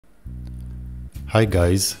Hi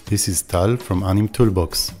guys, this is Tal from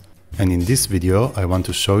AnimToolBox, and in this video I want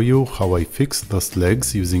to show you how I fix those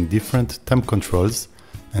legs using different temp controls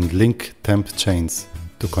and link temp chains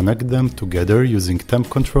to connect them together using temp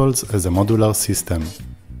controls as a modular system.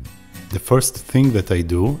 The first thing that I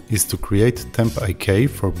do is to create Temp IK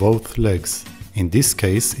for both legs. In this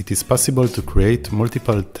case, it is possible to create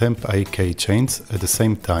multiple Temp IK chains at the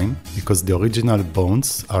same time because the original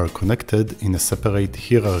bones are connected in a separate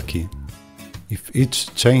hierarchy. If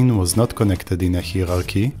each chain was not connected in a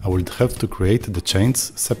hierarchy, I would have to create the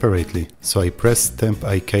chains separately. So I press Temp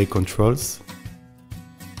IK Controls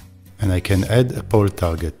and I can add a pole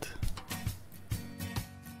target.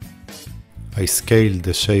 I scale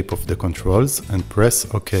the shape of the controls and press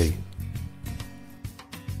OK.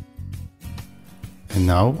 And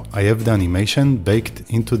now I have the animation baked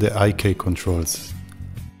into the IK controls.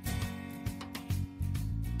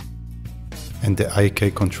 And the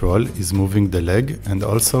IK control is moving the leg and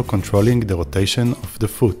also controlling the rotation of the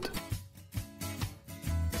foot.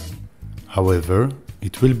 However,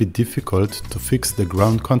 it will be difficult to fix the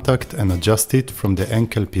ground contact and adjust it from the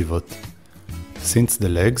ankle pivot, since the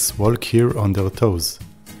legs walk here on their toes.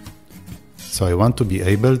 So I want to be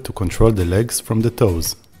able to control the legs from the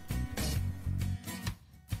toes.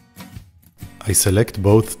 I select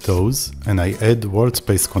both toes and I add world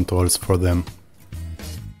space controls for them.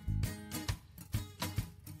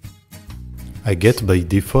 I get by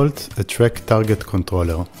default a track target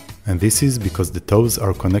controller, and this is because the toes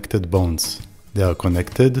are connected bones. They are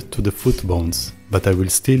connected to the foot bones, but I will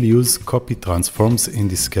still use copy transforms in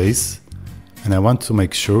this case, and I want to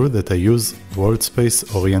make sure that I use world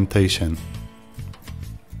space orientation.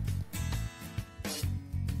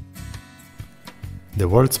 The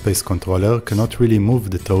world space controller cannot really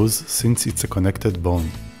move the toes since it's a connected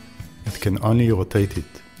bone. It can only rotate it.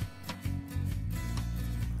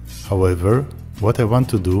 However, what I want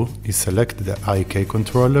to do is select the IK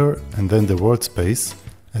controller and then the world space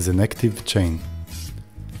as an active chain.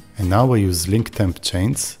 And now I use link temp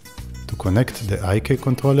chains to connect the IK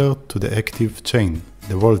controller to the active chain,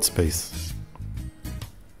 the world space.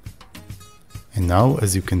 And now,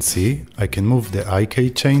 as you can see, I can move the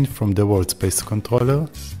IK chain from the world space controller,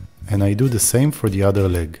 and I do the same for the other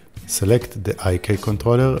leg. Select the IK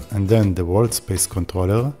controller and then the world space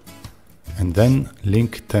controller, and then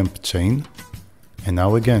link temp chain. And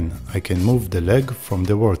now again, I can move the leg from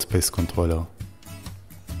the world space controller.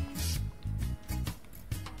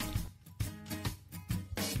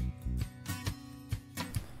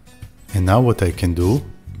 And now what I can do,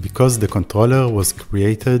 because the controller was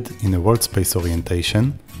created in a world space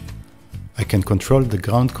orientation, I can control the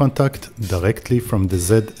ground contact directly from the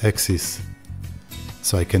Z axis.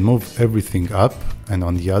 So I can move everything up and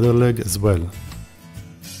on the other leg as well.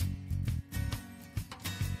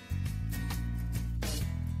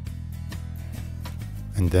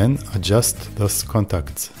 And then adjust those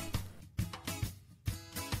contacts.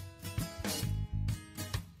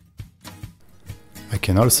 I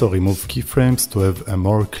can also remove keyframes to have a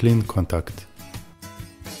more clean contact.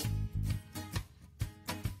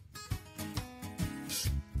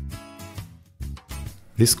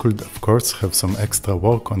 This could of course have some extra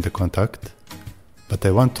work on the contact, but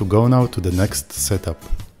I want to go now to the next setup.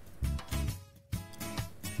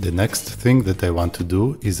 The next thing that I want to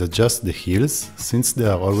do is adjust the heels, since they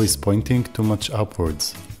are always pointing too much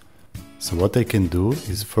upwards. So what I can do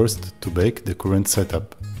is first to bake the current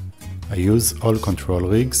setup. I use all control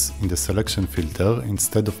rigs in the selection filter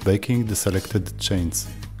instead of baking the selected chains.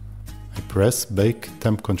 I press Bake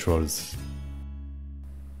Temp Controls.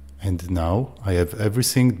 And now I have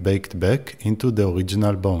everything baked back into the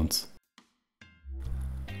original bones.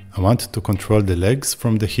 I want to control the legs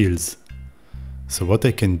from the heels. So what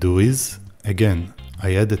I can do is, again,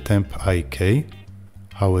 I add a Temp IK.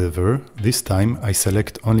 However, this time I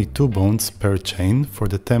select only 2 bones per chain for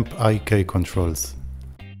the Temp IK controls.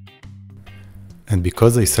 And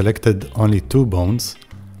because I selected only 2 bones,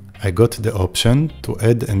 I got the option to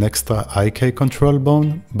add an extra IK control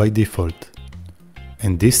bone by default.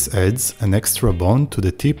 And this adds an extra bone to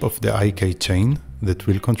the tip of the IK chain that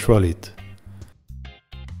will control it.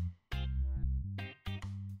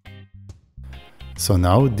 So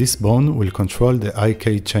now this bone will control the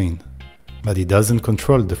IK chain, but it doesn't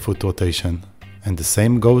control the foot rotation. And the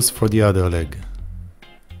same goes for the other leg.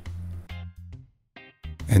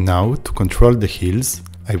 And now, to control the heels,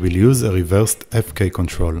 I will use a reversed FK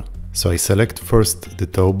control. So I select first the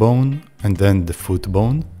toe bone and then the foot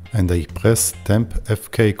bone, and I press Temp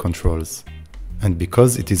FK Controls. And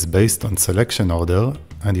because it is based on selection order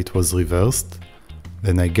and it was reversed,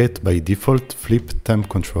 then I get by default flip temp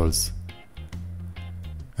controls.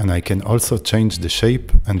 And I can also change the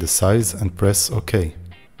shape and the size and press OK.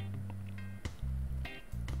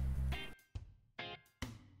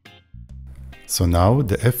 So now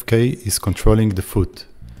the FK is controlling the foot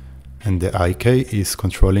and the IK is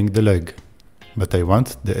controlling the leg. But I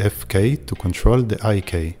want the FK to control the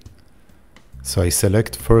IK. So I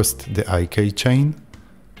select first the IK chain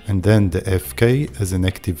and then the FK as an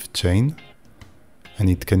active chain, and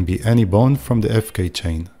it can be any bone from the FK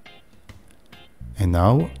chain. And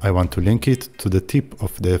now I want to link it to the tip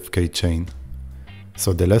of the FK chain,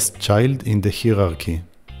 so the last child in the hierarchy.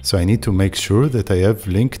 So I need to make sure that I have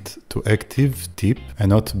linked to active tip and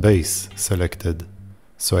not base selected.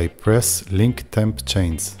 So I press link temp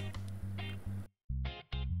chains.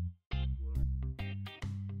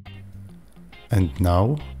 And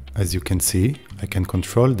now, as you can see, I can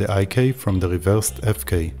control the IK from the reversed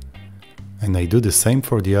FK. And I do the same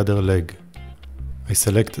for the other leg. I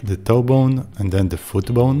select the toe bone and then the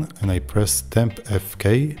foot bone and I press Temp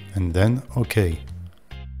FK and then OK.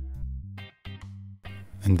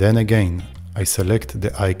 And then again, I select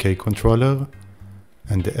the IK controller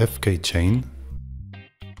and the FK chain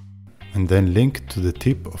and then link to the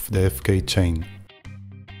tip of the FK chain.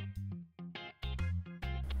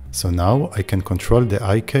 So now I can control the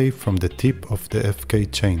IK from the tip of the FK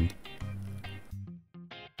chain.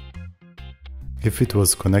 If it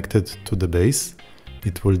was connected to the base,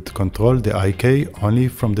 it would control the IK only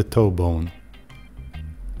from the toe bone.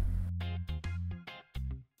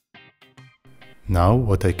 Now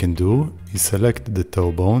what I can do is select the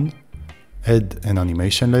toe bone, add an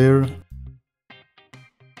animation layer,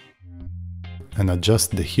 and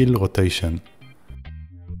adjust the heel rotation